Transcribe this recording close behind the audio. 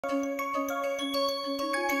So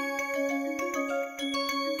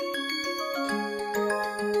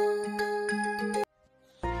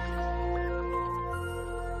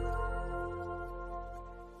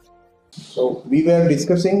we were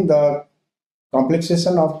discussing the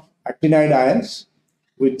complexation of actinide ions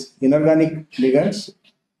with inorganic ligands.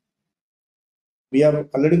 We have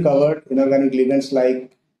already covered inorganic ligands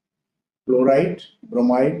like chloride,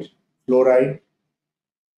 bromide, fluoride,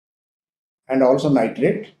 and also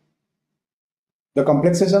nitrate. The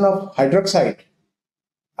complexation of hydroxide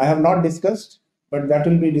I have not discussed, but that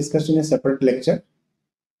will be discussed in a separate lecture.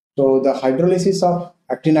 So the hydrolysis of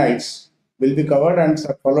actinides will be covered and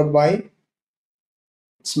followed by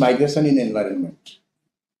its migration in environment.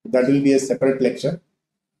 That will be a separate lecture.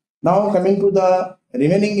 Now coming to the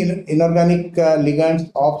remaining inorganic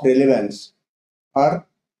ligands of relevance are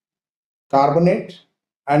carbonate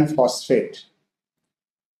and phosphate.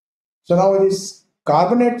 So now these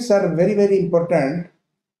carbonates are very important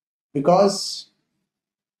because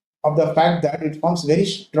of the fact that it forms very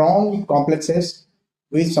strong complexes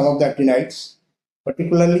with some of the actinides,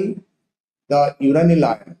 particularly the uranyl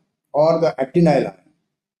ion or the actinyl ion.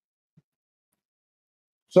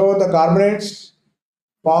 So the carbonates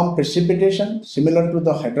form precipitation similar to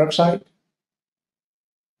the hydroxide.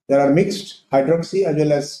 There are mixed hydroxy as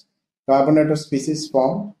well as carbonate species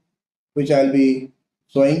formed, which I will be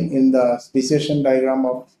showing in the speciation diagram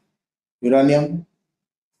of uranium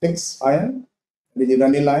 6 ion, that is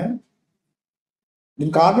uranyl ion. The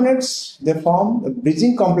carbonates, they form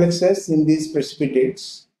bridging complexes in these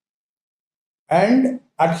precipitates, and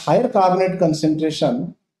at higher carbonate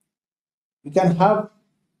concentration we can have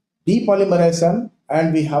depolymerization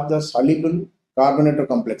and we have the soluble carbonate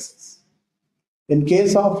complexes. In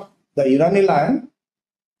case of the uranyl ion,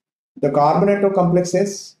 the carbonate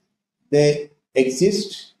complexes, they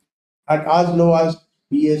exist at as low as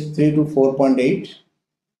pH 3 to 4.8.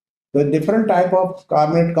 The different type of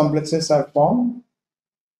carbonate complexes are formed,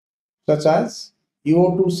 such as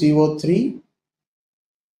UO2CO3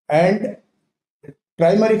 and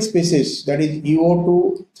trimeric species, that is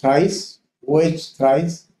UO2 thrice, OH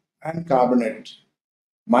thrice, and carbonate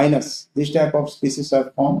minus. This type of species are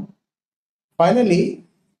formed. Finally,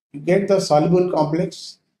 you get the soluble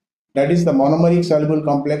complex, that is the monomeric soluble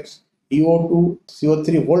complex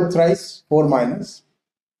UO2CO3 whole thrice 4 minus,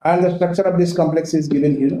 and the structure of this complex is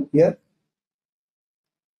given here.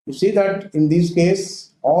 You see that in this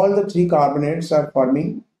case all the three carbonates are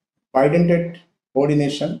forming bidentate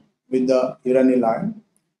coordination with the uranyl ion,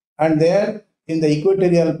 and there in the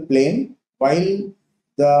equatorial plane, while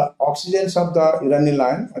the oxygens of the uranyl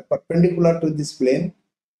ion are perpendicular to this plane,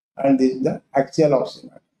 and this is the axial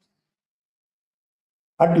oxygen.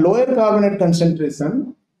 At lower carbonate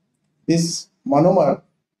concentration, this monomer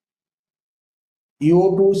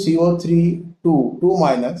UO2CO3 2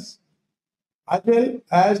 minus, as well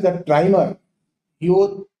as the trimer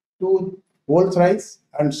UO2 whole thrice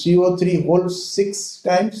and CO3 whole 6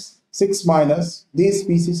 times 6 minus, these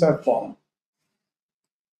species are formed.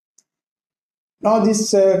 Now this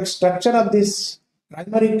structure of this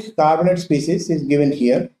trimeric carbonate species is given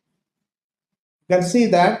here. You can see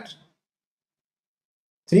that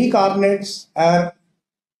three carbonates are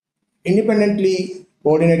independently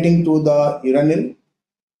coordinating to the uranyl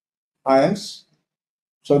ions.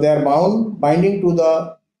 So they are binding to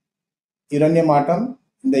the uranium atom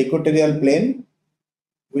in the equatorial plane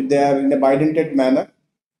with their in a bidentate manner,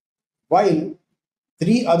 while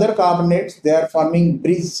three other carbonates, they are forming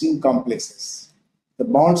bridging complexes. The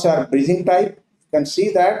bonds are bridging type. You can see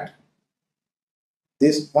that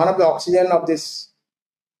this one of the oxygen of this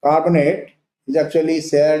carbonate is actually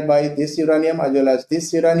shared by this uranium as well as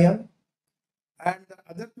this uranium, and the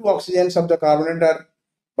other two oxygens of the carbonate are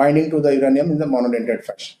binding to the uranium in the monodentate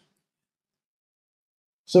fashion.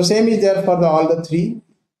 So same is there for all the three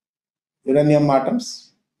uranium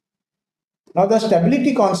atoms. Now the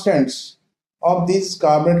stability constants of these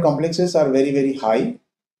carbonate complexes are very high.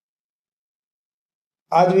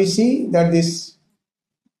 As we see that this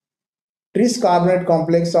tris carbonate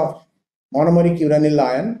complex of monomeric uranyl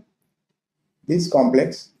ion, this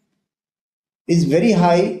complex is very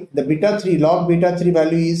high. The beta 3 log beta 3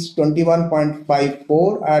 value is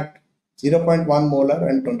 21.54 at 0.1 molar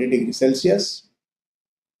and 20 degrees Celsius.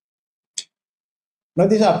 Now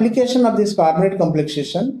this application of this carbonate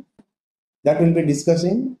complexation that we'll be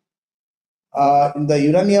discussing in the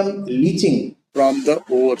uranium leaching from the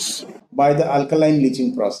ores by the alkaline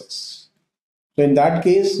leaching process. So in that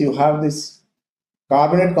case you have this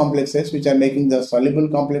carbonate complexes which are making the soluble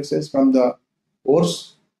complexes from the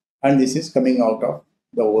ores, and this is coming out of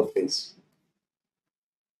the ore phase.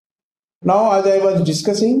 Now, as I was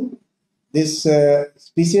discussing, this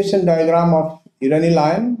speciation diagram of uranyl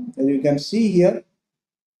ion, as you can see here,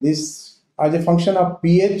 this as a function of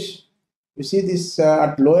pH, you see this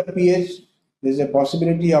at lower pH, there is a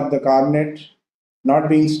possibility of the carbonate not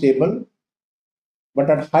being stable, but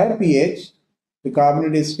at higher pH, the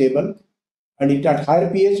carbonate is stable, and it at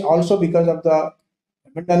higher pH also because of the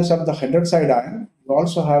abundance of the hydroxide ion, you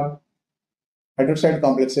also have hydroxide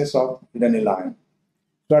complexes of uranyl ion.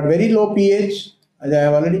 So at very low pH, as I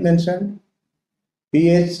have already mentioned,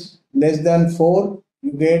 pH less than 4,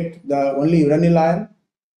 you get the only uranyl ion,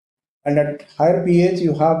 and at higher pH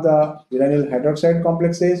you have the uranyl hydroxide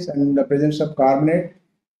complexes, and in the presence of carbonate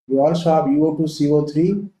you also have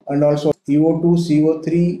UO2CO3 and also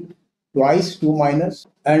UO2CO3 twice 2 minus,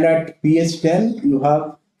 and at pH 10 you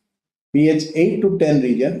have pH 8 to 10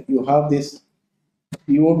 region, you have this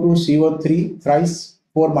UO2CO3 thrice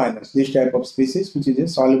 4 minus, this type of species, which is a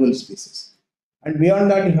soluble species. And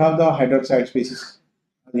beyond that, you have the hydroxide species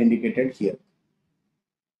as indicated here.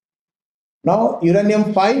 Now,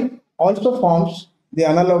 uranium 5 also forms the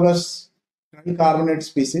analogous tricarbonate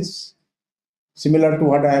species, similar to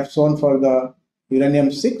what I have shown for the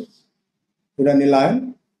uranium 6 uranyl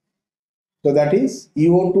ion. So that is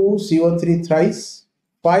UO2CO3 thrice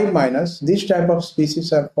 5 minus. This type of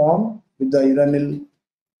species are formed with the uranyl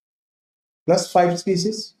plus 5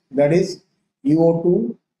 species, that is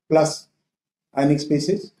UO2 plus ionic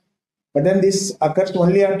species, but then this occurs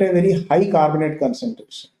only at a very high carbonate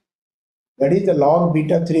concentration, that is the log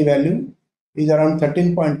beta 3 value is around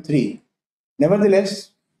 13.3. Nevertheless,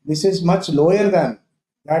 this is much lower than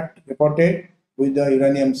that reported with the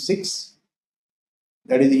uranium 6,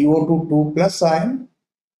 that is UO2 2 plus ion.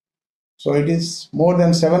 So it is more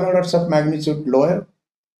than 7 orders of magnitude lower,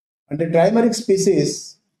 and the trimeric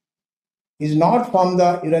species is not from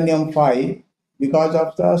the uranium 5 because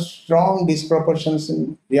of the strong disproportions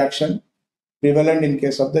in reaction prevalent in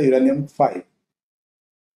case of the uranium 5.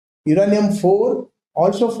 Uranium 4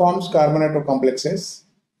 also forms carbonato complexes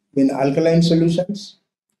in alkaline solutions.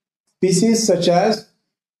 Species such as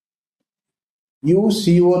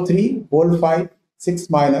UCO3 whole 5 6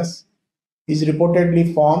 minus is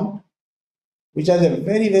reportedly formed, which has a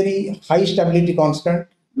very high stability constant.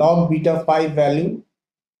 Log beta 5 value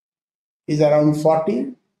is around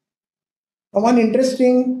 40. Now, one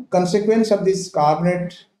interesting consequence of this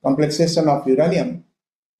carbonate complexation of uranium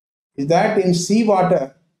is that in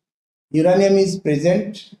seawater, uranium is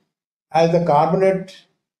present as the carbonate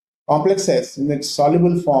complexes in its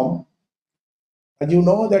soluble form. As you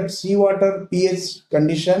know that seawater pH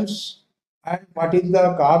conditions and what is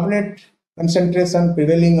the carbonate concentration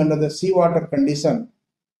prevailing under the seawater condition,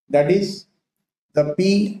 that is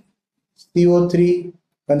the PCO3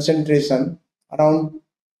 concentration around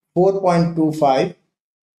 4.25.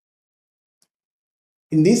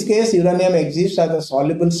 In this case, uranium exists as a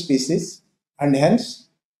soluble species, and hence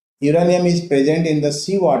uranium is present in the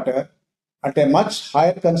seawater at a much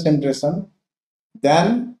higher concentration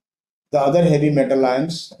than the other heavy metal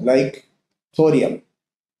ions like thorium.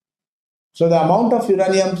 So the amount of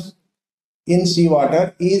uranium in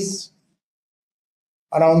seawater is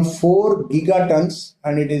around 4 gigatons,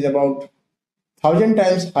 and it is about 1,000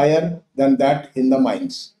 times higher than that in the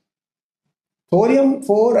mines. Thorium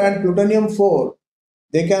 4 and plutonium 4,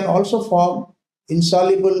 they can also form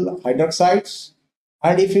insoluble hydroxides,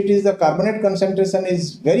 and if it is the carbonate concentration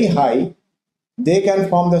is very high, they can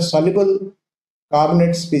form the soluble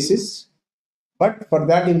carbonate species, but for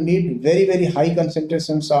that you need very high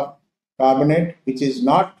concentrations of carbonate, which is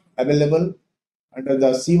not available under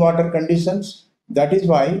the seawater conditions. That is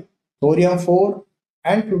why thorium 4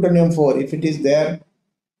 and plutonium 4, if it is there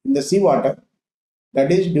in the seawater,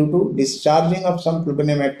 that is due to discharging of some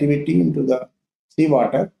plutonium activity into the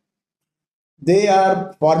seawater, they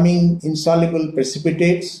are forming insoluble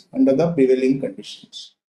precipitates under the prevailing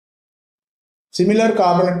conditions. Similar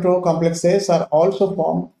carbonato complexes are also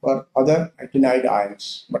formed for other actinide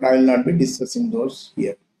ions, but I will not be discussing those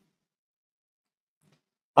here.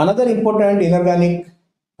 Another important inorganic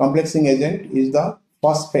complexing agent is the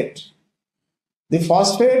phosphate. The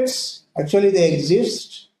phosphates, actually they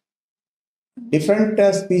exist different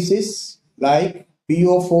species like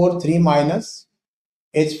PO4 3 minus,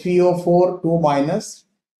 HPO4 2 minus,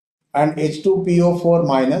 and H2PO4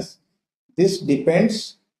 minus. This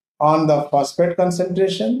depends on the phosphate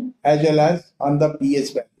concentration as well as on the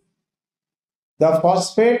pH value. The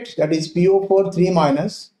phosphate, that is PO4 3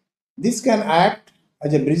 minus, this can act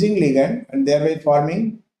as a bridging ligand and thereby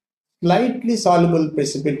forming slightly soluble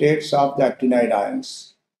precipitates of the actinide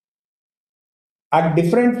ions. At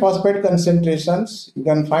different phosphate concentrations, you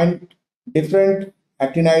can find different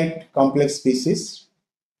actinide complex species,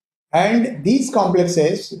 and these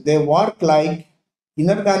complexes, they work like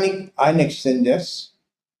inorganic ion exchangers.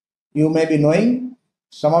 You may be knowing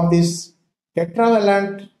some of these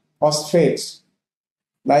tetravalent phosphates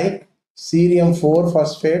like cerium 4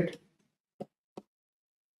 phosphate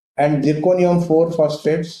and zirconium 4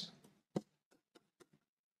 phosphates.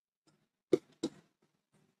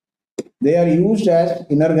 They are used as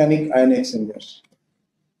inorganic ion exchangers.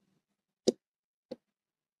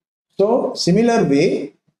 So similar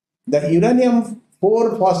way, the uranium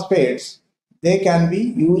 4 phosphates, they can be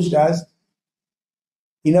used as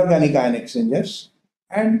inorganic ion exchangers,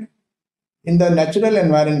 and in the natural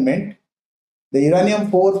environment, the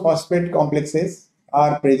uranium 4 phosphate complexes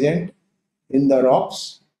are present in the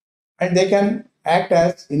rocks, and they can act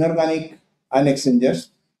as inorganic ion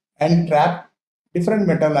exchangers and trap different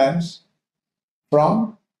metal ions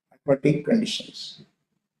from aquatic conditions.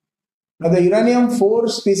 Now the uranium 4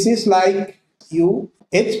 species like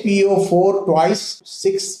HPO4 twice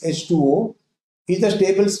 6H2O is a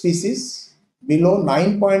stable species below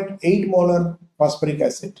 9.8 molar phosphoric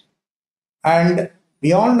acid, and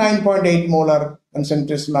beyond 9.8 molar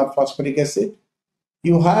concentration of phosphoric acid,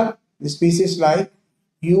 you have the species like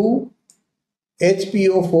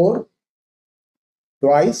HPO4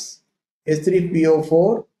 twice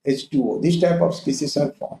H3PO4 H2O. This type of species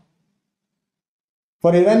are formed.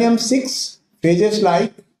 For uranium 6, phases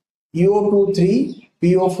like UO2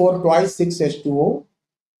 PO4 twice 6H2O,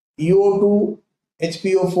 UO2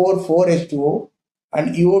 HPO4 4H2O,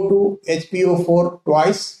 and UO2 HPO4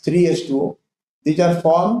 twice 3H2O. These are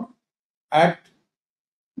formed at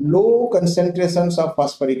low concentrations of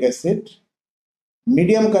phosphoric acid.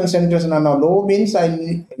 Medium concentration, and low means I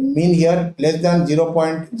mean here less than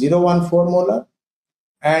 0.014 molar,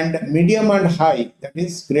 and medium and high, that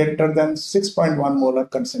is greater than 6.1 molar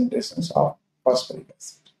concentrations of phosphoric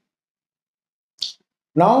acid.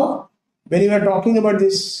 Now, when you are talking about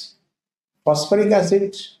this phosphoric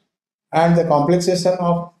acid and the complexation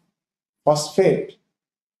of phosphate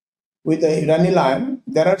with the uranyl ion,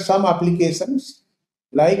 there are some applications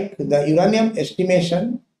like the uranium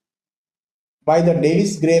estimation by the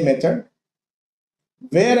Davis-Gray method,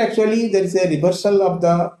 where actually there is a reversal of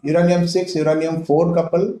the uranium 6 uranium 4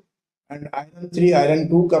 couple and iron 3 iron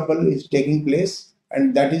 2 couple is taking place,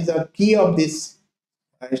 and that is the key of this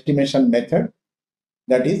estimation method,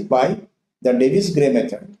 that is by the Davis-Gray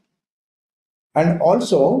method. And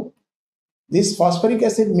also this phosphoric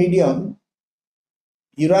acid medium,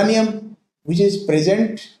 uranium which is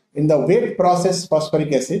present in the wet process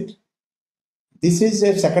phosphoric acid, this is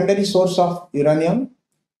a secondary source of uranium.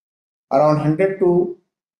 Around 100 to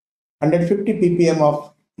 150 ppm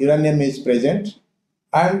of uranium is present,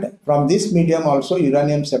 and from this medium also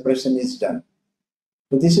uranium separation is done.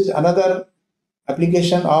 So this is another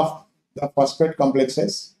application of the phosphate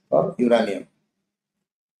complexes for uranium.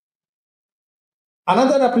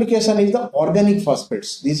 Another application is the organic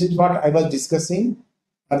phosphates. This is what I was discussing,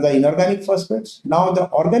 are the inorganic phosphates. Now the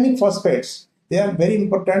organic phosphates, they are very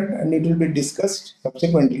important and it will be discussed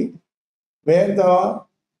subsequently, where the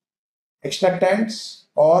extractants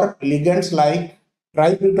or ligands like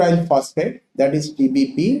tributyl phosphate, that is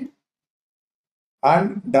TBP,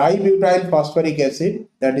 and dibutyl phosphoric acid,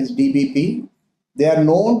 that is DBP, they are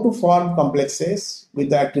known to form complexes with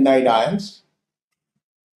the actinide ions,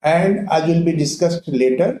 and as will be discussed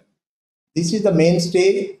later, this is the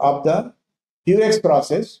mainstay of the Purex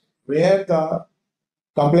process, where the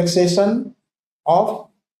complexation of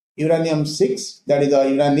uranium 6, that is the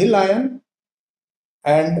uranyl ion,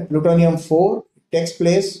 and plutonium 4 takes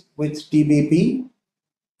place with TBP,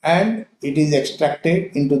 and it is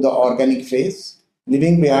extracted into the organic phase,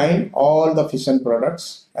 leaving behind all the fission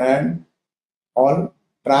products and all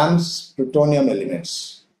trans plutonium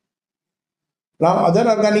elements. Now other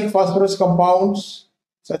organic phosphorus compounds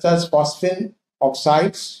such as phosphine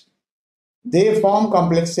oxides, they form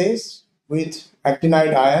complexes with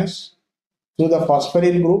actinide ions through the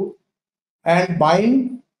phosphoryl group and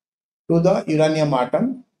bind to the uranium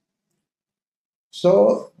atom.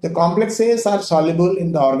 So the complexes are soluble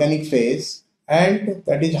in the organic phase, and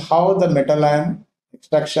that is how the metal ion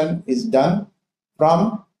extraction is done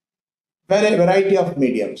from a variety of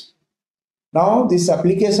mediums. Now this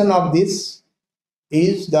application of this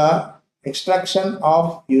is the extraction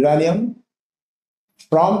of uranium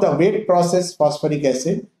from the wet process phosphoric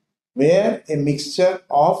acid, where a mixture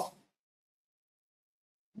of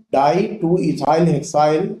di-2-ethyl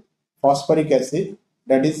hexyl phosphoric acid,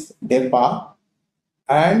 that is DEPA,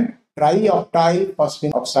 and trioctyl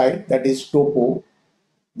phosphine oxide, that is TOPO,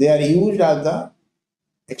 they are used as the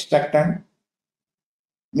extractant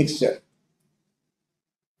mixture.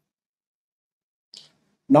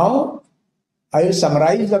 Now I will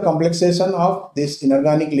summarize the complexation of these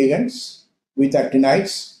inorganic ligands with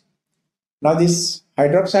actinides. Now this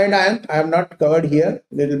hydroxide ion I have not covered here.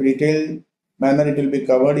 Little detailed manner it will be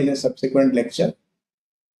covered in a subsequent lecture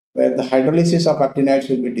where the hydrolysis of actinides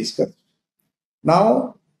will be discussed.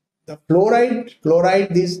 Now the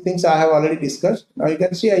chloride, these things I have already discussed. Now you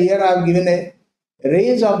can see here I have given a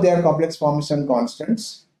range of their complex formation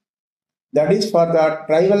constants. That is for the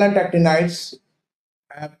trivalent actinides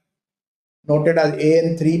I have noted as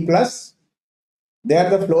AN3 plus. There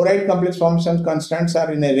the fluoride complex formation constants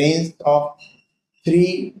are in a range of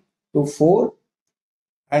 3 to 4,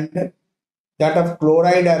 and that of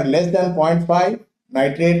chloride are less than 0.5,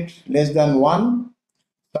 nitrate less than 1,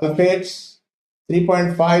 sulfates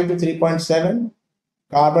 3.5 to 3.7,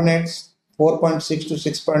 carbonates 4.6 to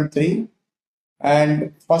 6.3,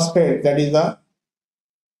 and phosphate, that is the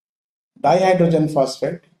dihydrogen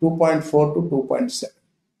phosphate, 2.4 to 2.7.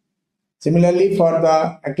 Similarly, for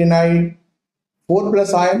the actinide 4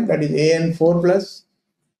 plus ion, that is AN4 plus,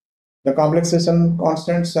 the complexation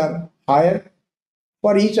constants are higher.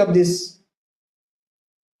 For each of these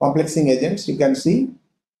complexing agents, you can see.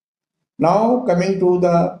 Now coming to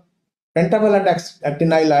the pentavalent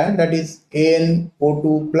actinyl ion, that is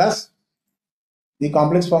AnO2 plus, the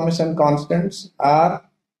complex formation constants are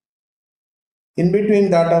in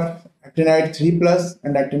between that of actinide 3 plus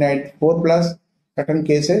and actinide 4 plus, certain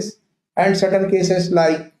cases, and certain cases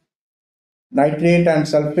like nitrate and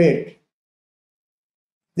sulfate,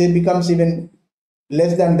 they becomes even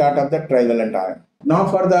less than that of the trivalent ion. Now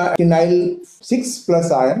for the actinyl 6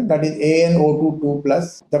 plus ion, that is AnO2 2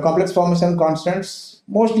 plus, the complex formation constants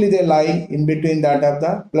mostly they lie in between that of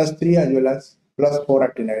the plus 3 as well as plus 4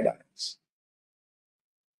 actinide ions.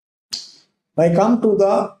 Now I come to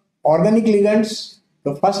the organic ligands.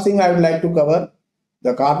 The first thing I would like to cover,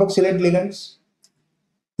 the carboxylate ligands.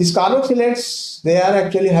 These carboxylates, they are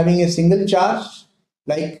actually having a single charge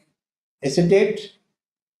like acetate,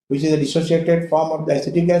 which is a dissociated form of the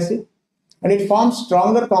acetic acid, and it forms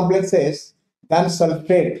stronger complexes than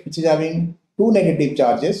sulfate, which is having 2 negative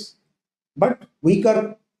charges, but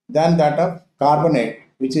weaker than that of carbonate,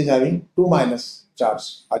 which is having 2 minus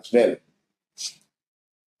charge as well.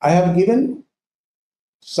 I have given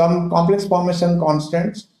some complex formation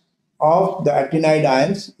constants of the actinide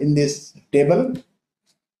ions in this table.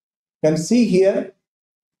 You can see here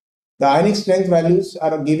the ionic strength values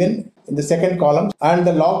are given in the second column, and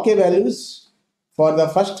the log K values for the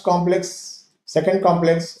first complex, second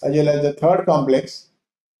complex as well as the third complex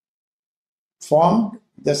formed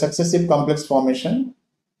the successive complex formation.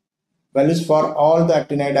 Values for all the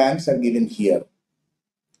actinide ions are given here.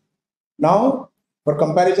 Now for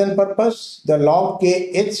comparison purpose, the log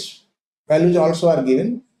KH values also are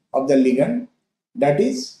given of the ligand, that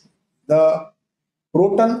is the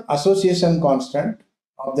proton association constant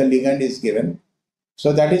of the ligand is given.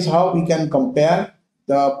 So that is how we can compare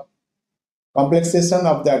the complexation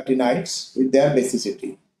of the actinides with their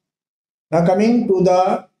basicity. Now coming to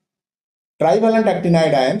the trivalent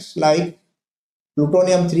actinide ions like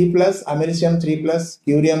plutonium 3 plus, americium 3 plus,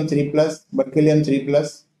 curium 3 plus, berkelium 3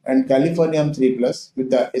 plus, and californium 3 plus with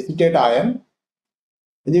the acetate ion.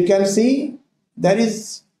 As you can see, there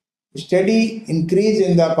is steady increase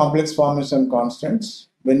in the complex formation constants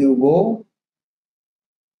when you go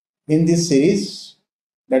in this series,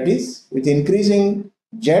 that is with increasing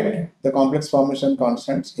Z, the complex formation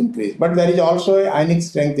constants increase, but there is also a ionic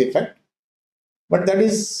strength effect, but that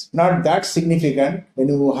is not that significant. When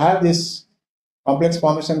you have this complex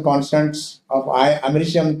formation constants of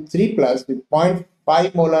americium 3 plus with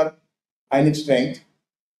 0.5 molar ionic strength,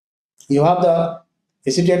 you have the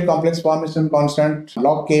acetate complex formation constant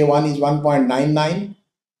log K1 is 1.99,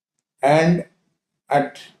 and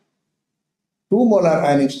at 2 molar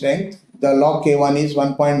ionic strength the log K1 is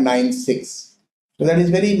 1.96. So that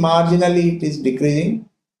is very marginally it is decreasing,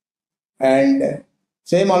 and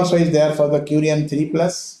same also is there for the curium 3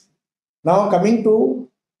 plus. Now coming to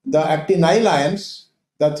the actinyl ions,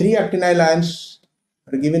 the 3 actinyl ions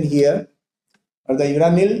are given here are the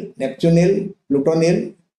uranyl, neptunyl,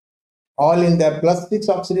 plutonyl, all in their plus 6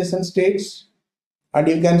 oxidation states, and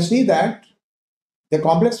you can see that the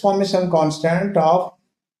complex formation constant of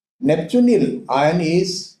neptunyl ion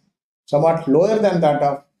is somewhat lower than that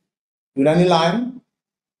of uranyl ion,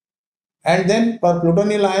 and then for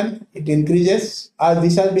plutonyl ion it increases, as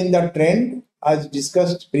this has been the trend as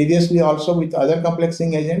discussed previously also with other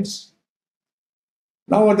complexing agents.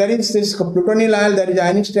 Now there is this plutonyl ion, there is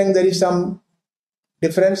ionic strength, there is some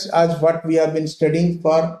difference as what we have been studying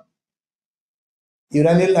for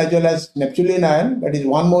uranyl as well as neptunian ion, that is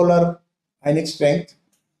 1 molar ionic strength.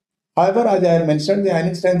 However, as I mentioned, the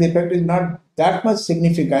ionic strength effect is not that much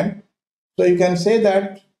significant. So you can say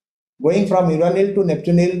that going from uranyl to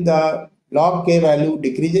neptunial, the log K value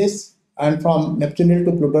decreases, and from neptunial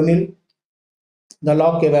to plutonyl, the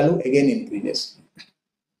log K value again increases.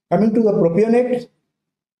 Coming to the propionate,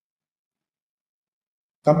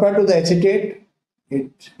 compared to the acetate,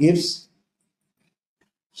 it gives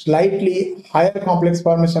slightly higher complex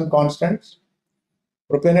formation constants.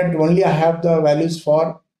 Propionate only I have the values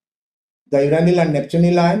for the uranyl and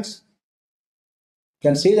neptunial ions. You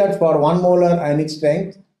can see that for 1 molar ionic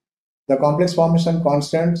strength, the complex formation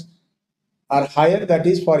constants are higher. That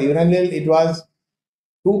is, for uranyl, it was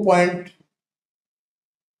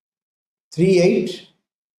 2.38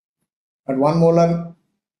 at 1 molar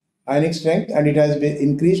ionic strength, and it has been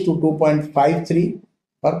increased to 2.53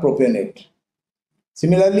 for propionate.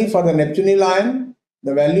 Similarly, for the neptunial ion,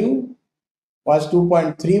 the value was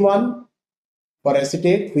 2.31 for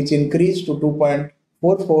acetate, which increased to 2.44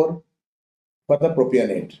 for the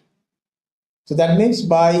propionate. So that means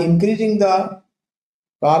by increasing the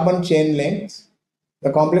carbon chain length,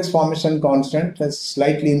 the complex formation constant has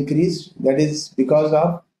slightly increased. That is because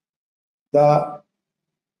of the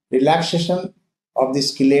relaxation of the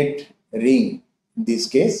chelate ring in this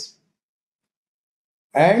case.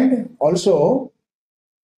 And also,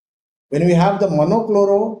 when we have the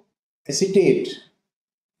monochloroacetate,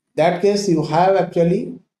 that case you have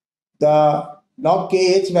actually the log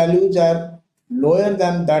KH values are lower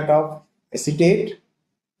than that of acetate.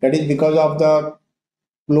 That is because of the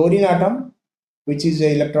chlorine atom, which is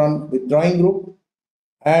an electron withdrawing group,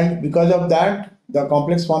 and because of that the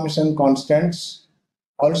complex formation constants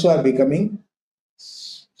also are becoming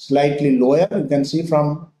slightly lower. You can see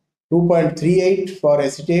from 2.38 for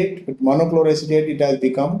acetate, with monochloroacetate it has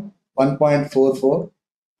become 1.44 for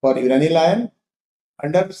uranyl ion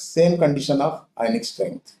under same condition of ionic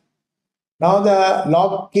strength. Now the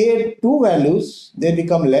log K2 values, they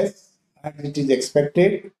become less, as it is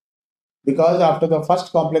expected, because after the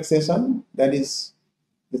first complexation, that is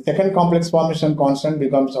the second complex formation constant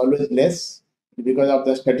becomes always less because of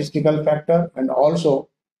the statistical factor, and also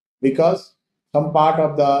because some part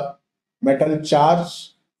of the metal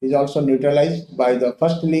charge is also neutralized by the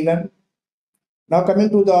first ligand. Now coming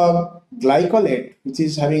to the glycolate, which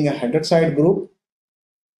is having a hydroxide group,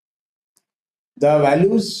 the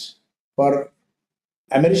values for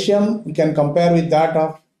americium we can compare with that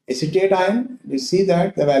of acetate ion. We see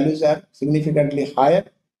that the values are significantly higher,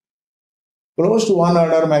 close to 1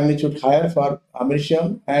 order magnitude higher for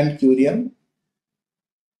americium and curium.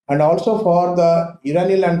 And also for the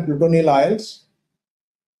uranyl and plutonyl ions,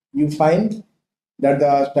 you find that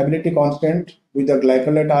the stability constant with the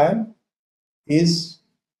glycolate ion is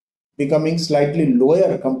becoming slightly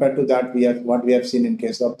lower compared to that what we have seen in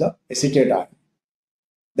case of the acetate ion.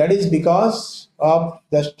 That is because of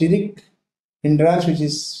the steric hindrance which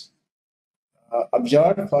is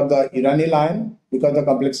observed for the uranyl ion, because the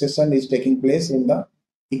complexation is taking place in the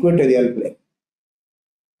equatorial plane.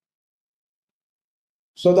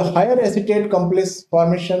 So the higher acetate complex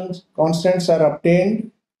formation constants are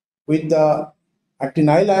obtained with the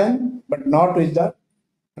actinyl ion, but not with the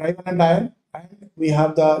trivalent ion, and we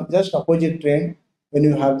have the just opposite trend when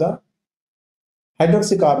you have the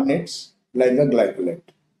hydroxycarbonates like the glycolate.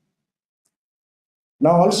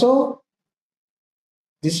 Now also,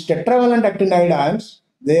 these tetravalent actinide ions,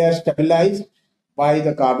 they are stabilized by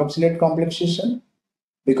the carboxylate complexation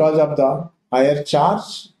because of the higher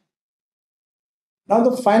charge. Now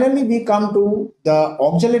finally we come to the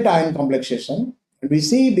oxalate ion complexation, and we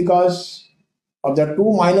see because of the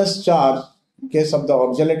 2 minus charge in case of the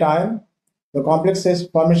oxalate ion, the complex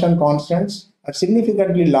formation constants are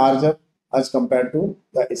significantly larger as compared to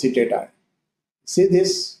the acetate ion. See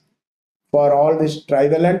this for all this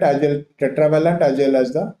trivalent as well tetravalent as well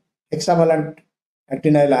as the hexavalent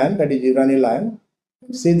actinyl ion, that is uranyl ion.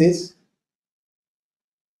 See this.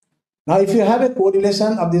 Now if you have a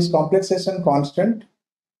correlation of this complexation constant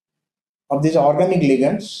of these organic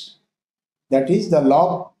ligands, that is the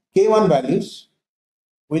log K1 values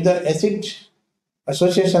with the acid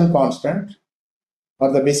association constant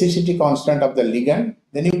or the basicity constant of the ligand,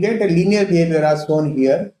 then you get a linear behavior as shown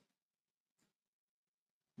here.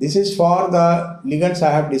 This is for the ligands I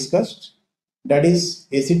have discussed, that is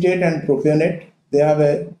acetate and propionate. They have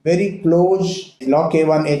a very close log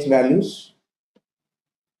K1H values,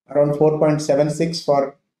 around 4.76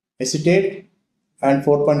 for acetate and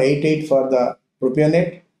 4.88 for the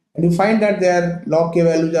propionate, and you find that their log K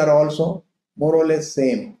values are also more or less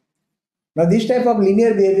same. Now this type of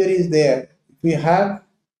linear behavior is there. If we have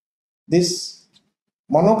this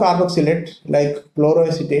monocarboxylate like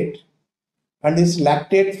chloroacetate, and this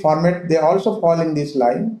lactate format, they also fall in this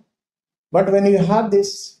line. But when you have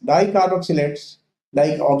this dicarboxylates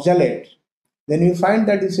like oxalate, then you find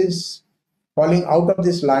that this is falling out of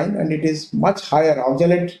this line and it is much higher.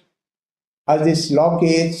 Oxalate has this log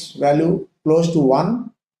KH value close to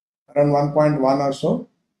 1, around 1.1 or so.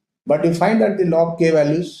 But you find that the log K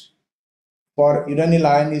values for uranyl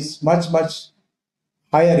ion is much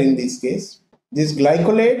higher in this case. This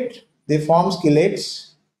glycolate, they form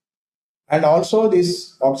chelates, and also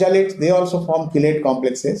this oxalates, they also form chelate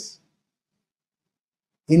complexes.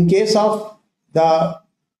 In case of the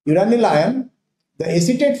uranyl ion, the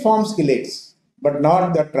acetate forms chelates, but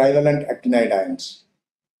not the trivalent actinide ions.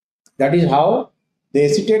 That is how the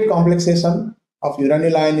acetate complexation of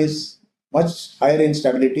uranyl ion is much higher in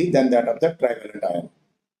stability than that of the trivalent ion.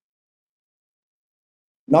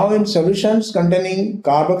 Now in solutions containing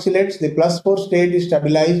carboxylates, the +4 state is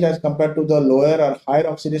stabilized as compared to the lower or higher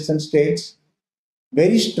oxidation states.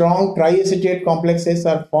 Very strong triacetate complexes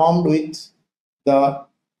are formed with the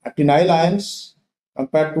actinyl ions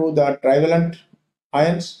compared to the trivalent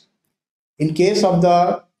ions. In case of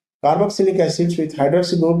the carboxylic acids with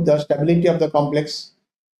hydroxy group, the stability of the complex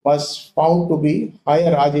was found to be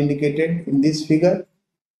higher as indicated in this figure.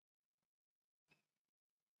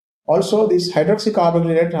 Also, these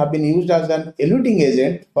hydroxycarboxylates have been used as an eluting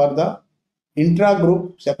agent for the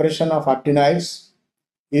intra-group separation of actinides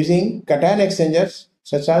using cation exchangers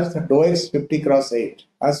such as the DOX 50x8.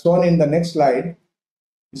 As shown in the next slide,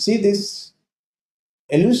 you see this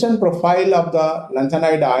elution profile of the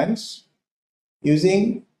lanthanide ions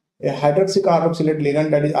using a hydroxycarboxylate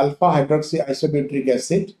ligand, that is alpha hydroxy isobutyric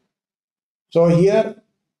acid. So here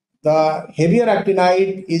the heavier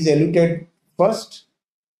actinide is eluted first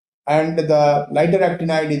and the lighter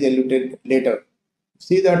actinide is eluted later.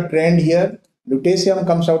 See the trend here. Lutetium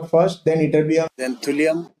comes out first, then ytterbium, then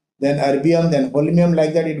thulium, then erbium, then holmium,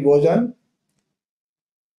 like that it goes on,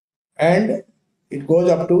 and it goes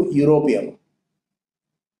up to europium.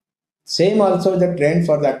 Same also the trend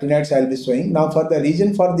for the actinides I will be showing. Now for the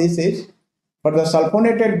reason for this is, for the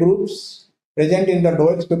sulfonated groups present in the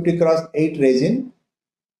DOX 50x8 resin,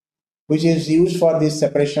 which is used for this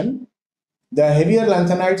separation, the heavier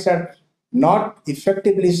lanthanides are not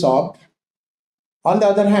effectively sorbed. On the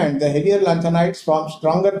other hand, the heavier lanthanides form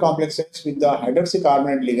stronger complexes with the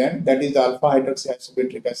hydroxycarbonate ligand, that is the alpha hydroxy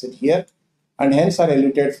isobutyric acid here, and hence are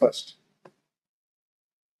eluted first.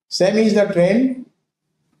 Same is the trend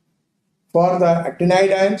for the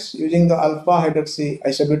actinide ions using the alpha hydroxy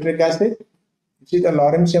isobutyric acid. You see the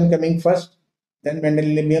lawrencium coming first, then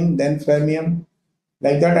mendelebium, then fermium,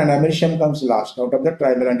 like that, and americium comes last out of the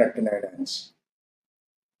trivalent actinide ions.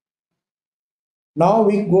 Now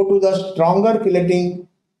we go to the stronger chelating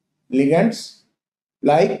ligands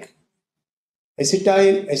like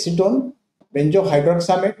acetyl acetone,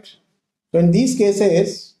 benzohydroxamate. So in these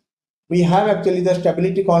cases, we have actually the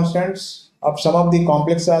stability constants of some of the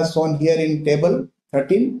complexes shown here in table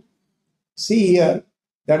 13. See here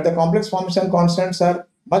that the complex formation constants are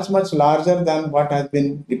much larger than what has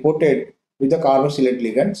been reported with the carboxylate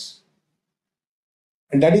ligands.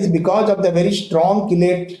 And that is because of the very strong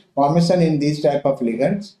chelate formation in these type of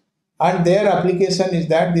ligands. And their application is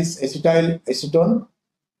that this acetyl acetone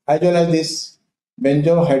as well as this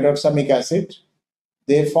benzohydroxamic acid,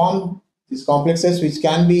 they form these complexes which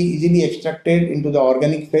can be easily extracted into the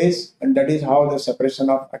organic phase, and that is how the separation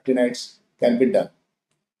of actinides can be done.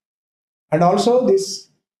 And also this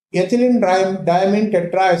ethylene diamine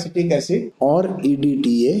tetraacetic acid, or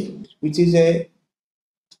EDTA, which is a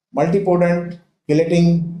multipotent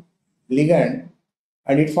chelating ligand,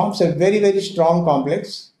 and it forms a very strong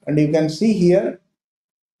complex. And you can see here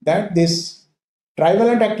that this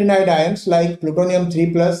trivalent actinide ions like plutonium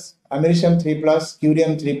 3+, americium 3+,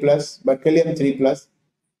 curium 3+, berkelium 3+,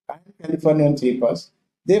 and californium 3+,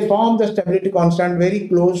 they form the stability constant very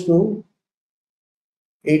close to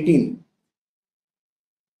 18.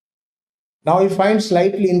 Now we find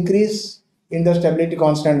slightly increase in the stability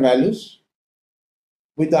constant values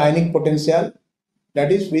with the ionic potential,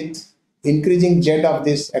 that is with increasing jet of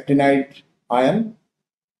this actinide ion.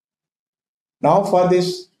 Now for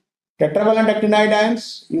this tetravalent actinide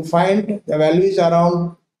ions, you find the value is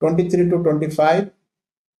around 23 to 25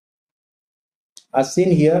 as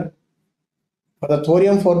seen here for the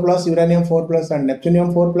thorium 4+, uranium 4+, and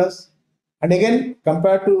neptunium 4+. And again,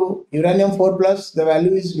 compared to uranium 4+, the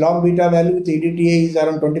value is log beta value with EDTA is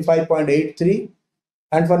around 25.83,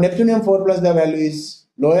 and for neptunium 4+, the value is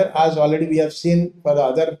lower, as already we have seen for the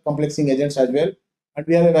other complexing agents as well, and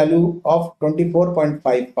we have a value of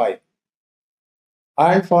 24.55.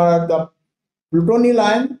 And for the plutonyl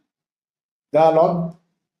ion, the log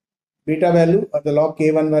beta value or the log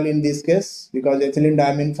K1 value in this case, because ethylene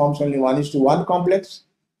diamine forms only 1:1 complex.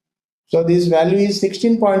 So this value is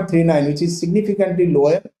 16.39, which is significantly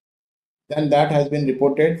lower than that has been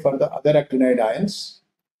reported for the other actinide ions.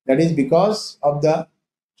 That is because of the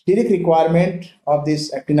steric requirement of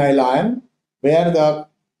this actinyl ion, where the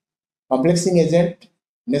complexing agent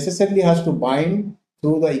necessarily has to bind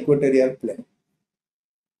through the equatorial plane.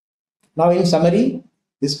 Now, in summary,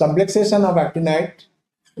 this complexation of actinide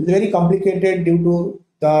is very complicated due to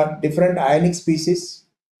the different ionic species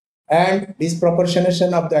and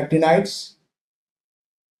disproportionation of the actinides.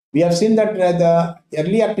 We have seen that the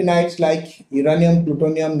early actinides like uranium,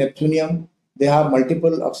 plutonium, neptunium, they have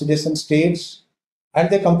multiple oxidation states and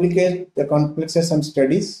they complicate the complexation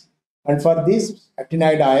studies. And for these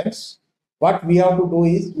actinide ions, what we have to do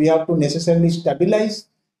is we have to necessarily stabilize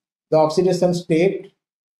the oxidation state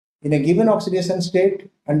in a given oxidation state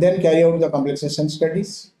and then carry out the complexation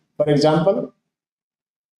studies. For example,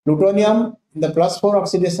 plutonium in the +4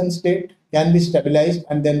 oxidation state can be stabilized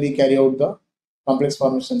and then we carry out the complex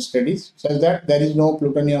formation studies such that there is no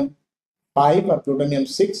plutonium 5 or plutonium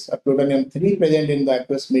 6 or plutonium 3 present in the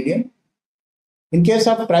aqueous medium. In case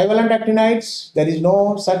of trivalent actinides, there is no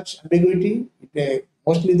such ambiguity.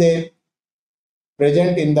 Mostly they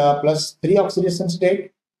present in the +3 oxidation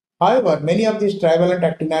state. However, many of these trivalent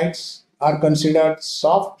actinides are considered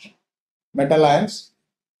soft metal ions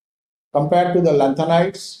compared to the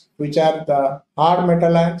lanthanides, which are the hard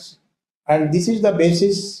metal ions. And this is the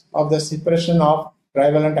basis of the separation of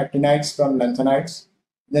trivalent actinides from lanthanides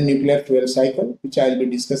in the nuclear fuel cycle, which I will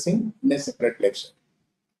be discussing in a separate lecture.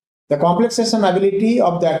 The complexation ability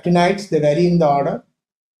of the actinides, they vary in the order.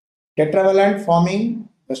 Tetravalent forming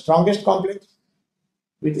the strongest complex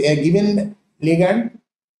with a given ligand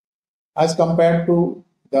as compared to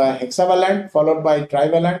the hexavalent, followed by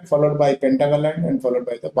trivalent, followed by pentavalent, and followed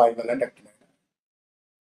by the bivalent actinide.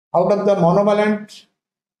 Out of the monovalent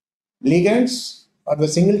ligands or the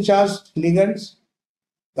single charged ligands,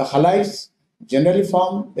 the halides generally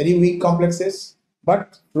form very weak complexes,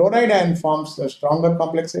 but fluoride ion forms the stronger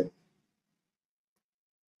complexes.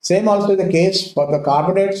 Same also the case for the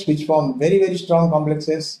carbonates, which form very, very strong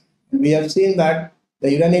complexes. We have seen that the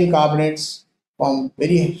uranyl carbonates form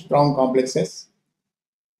very strong complexes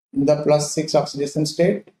in the +6 oxidation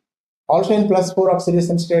state. Also in +4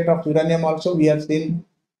 oxidation state of uranium also, we have seen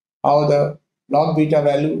how the log beta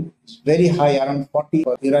value is very high, around 40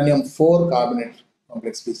 for uranium 4 carbonate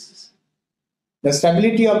complex species. The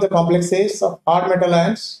stability of the complexes of hard metal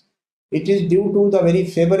ions, it is due to the very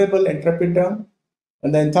favorable entropy term,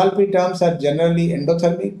 and the enthalpy terms are generally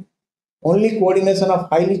endothermic. Only coordination of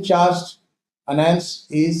highly charged anions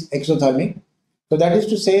is exothermic. So that is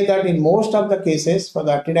to say that in most of the cases for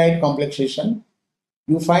the actinide complexation,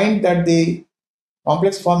 you find that the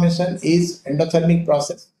complex formation is endothermic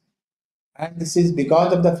process. And this is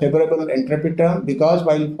because of the favorable entropy term, because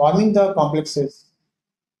while forming the complexes,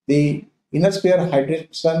 the inner sphere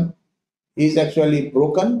hydration is actually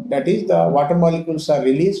broken. That is, the water molecules are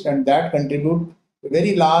released and that contribute to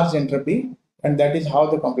very large entropy, and that is how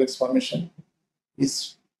the complex formation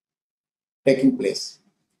is taking place.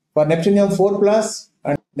 For neptunium 4 plus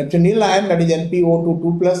and neptunial ion, that is NpO2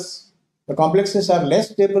 2 plus, the complexes are less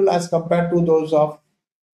stable as compared to those of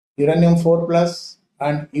uranium 4 plus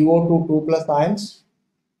and UO2 2 plus ions.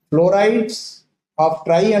 Fluorides of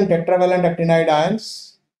tri and tetravalent actinide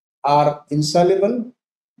ions are insoluble,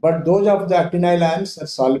 but those of the actinyl ions are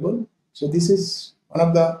soluble. So this is one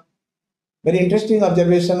of the very interesting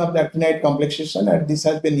observation of the actinide complexation, and this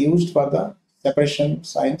has been used for the separation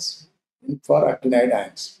science for actinide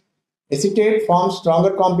ions. Acetate forms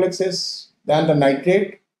stronger complexes than the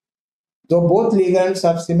nitrate, though both ligands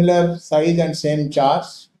have similar size and same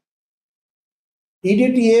charge.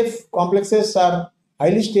 EDTF complexes are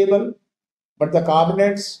highly stable, but the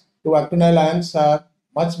carbonates to actinyl ions are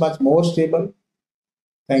much more stable.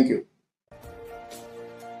 Thank you.